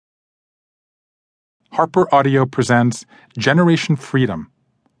Harper Audio presents Generation Freedom,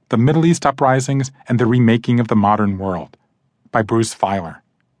 The Middle East Uprisings and the Remaking of the Modern World by Bruce Feiler.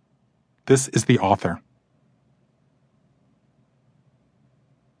 This is the author.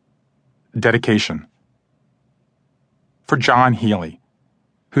 Dedication. For John Healy,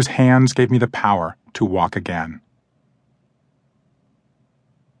 whose hands gave me the power to walk again.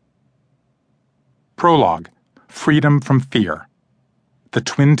 Prologue. Freedom from Fear. The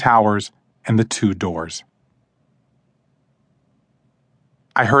Twin Towers and the Two Doors.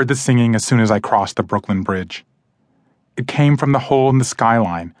 I heard the singing as soon as I crossed the Brooklyn Bridge. It came from the hole in the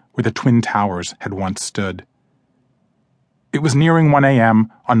skyline where the Twin Towers had once stood. It was nearing 1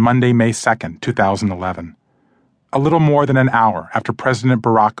 a.m. on Monday, May 2nd, 2011, a little more than an hour after President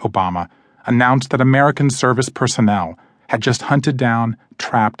Barack Obama announced that American service personnel had just hunted down,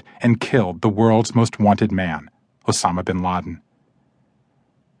 trapped, and killed the world's most wanted man, Osama bin Laden.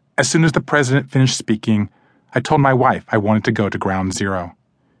 As soon as the president finished speaking, I told my wife I wanted to go to Ground Zero.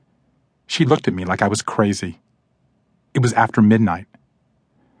 She looked at me like I was crazy. It was after midnight.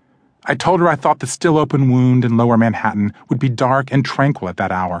 I told her I thought the still open wound in Lower Manhattan would be dark and tranquil at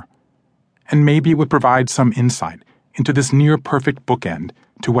that hour, and maybe it would provide some insight into this near-perfect bookend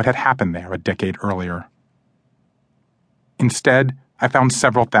to what had happened there a decade earlier. Instead, I found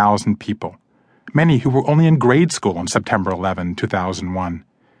several thousand people, many who were only in grade school on September 11, 2001,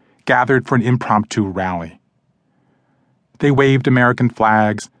 gathered for an impromptu rally. They waved American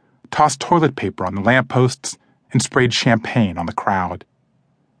flags, tossed toilet paper on the lampposts, and sprayed champagne on the crowd.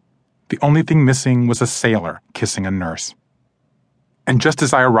 The only thing missing was a sailor kissing a nurse. And just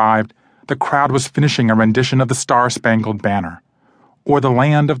as I arrived, the crowd was finishing a rendition of the Star-Spangled Banner, or the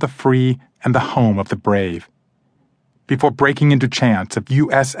land of the free and the home of the brave, before breaking into chants of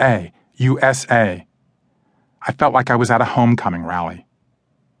USA, USA. I felt like I was at a homecoming rally.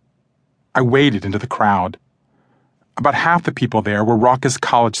 I waded into the crowd. About half the people there were raucous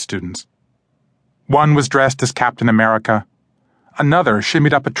college students. One was dressed as Captain America. Another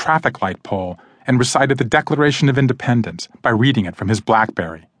shimmied up a traffic light pole and recited the Declaration of Independence by reading it from his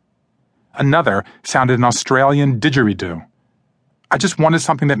BlackBerry. Another sounded an Australian didgeridoo. I just wanted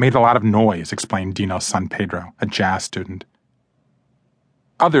something that made a lot of noise, explained Dino San Pedro, a jazz student.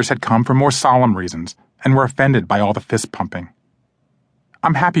 Others had come for more solemn reasons and were offended by all the fist-pumping.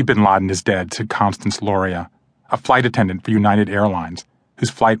 "I'm happy bin Laden is dead," said Constance Loria, a flight attendant for United Airlines,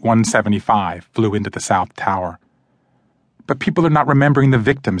 whose Flight 175 flew into the South Tower. "But people are not remembering the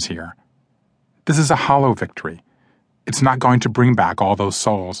victims here. This is a hollow victory. It's not going to bring back all those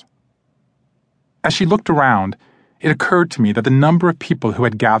souls." As she looked around, it occurred to me that the number of people who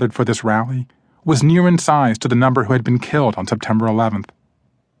had gathered for this rally was near in size to the number who had been killed on September 11th.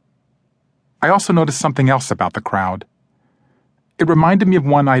 I also noticed something else about the crowd. It reminded me of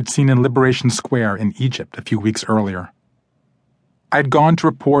one I had seen in Liberation Square in Egypt a few weeks earlier. I had gone to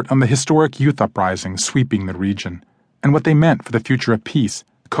report on the historic youth uprisings sweeping the region and what they meant for the future of peace,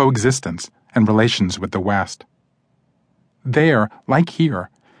 coexistence, and relations with the West. There, like here,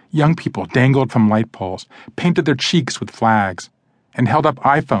 young people dangled from light poles, painted their cheeks with flags, and held up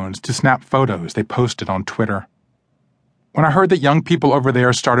iPhones to snap photos they posted on Twitter. "When I heard that young people over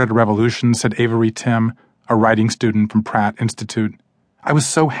there started a revolution," said Avery Tim, a writing student from Pratt Institute, "I was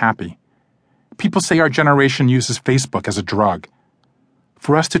so happy. People say our generation uses Facebook as a drug.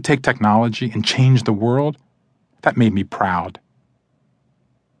 For us to take technology and change the world, that made me proud."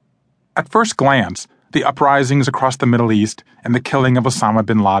 At first glance, the uprisings across the Middle East and the killing of Osama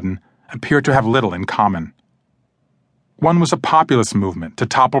bin Laden appeared to have little in common. One was a populist movement to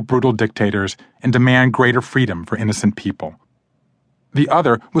topple brutal dictators and demand greater freedom for innocent people. The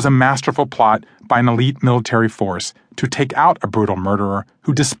other was a masterful plot by an elite military force to take out a brutal murderer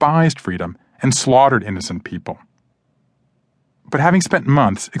who despised freedom and slaughtered innocent people. But having spent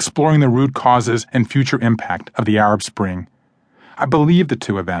months exploring the root causes and future impact of the Arab Spring, I believe the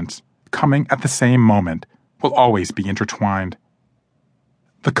two events, coming at the same moment, will always be intertwined.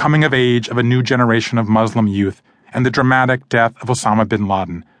 The coming of age of a new generation of Muslim youth and the dramatic death of Osama bin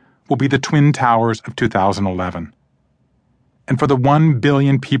Laden will be the Twin Towers of 2011. And for the 1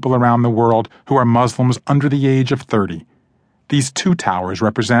 billion people around the world who are Muslims under the age of 30, these two towers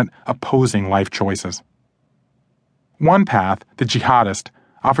represent opposing life choices. One path, the jihadist,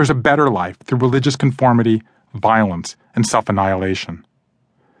 offers a better life through religious conformity, violence, and self-annihilation.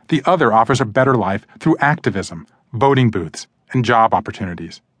 The other offers a better life through activism, voting booths, and job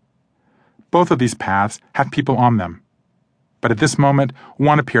opportunities. Both of these paths have people on them. But at this moment,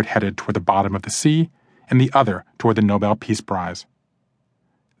 one appeared headed toward the bottom of the sea, and the other toward the Nobel Peace Prize.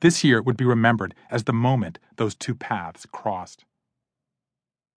 This year would be remembered as the moment those two paths crossed.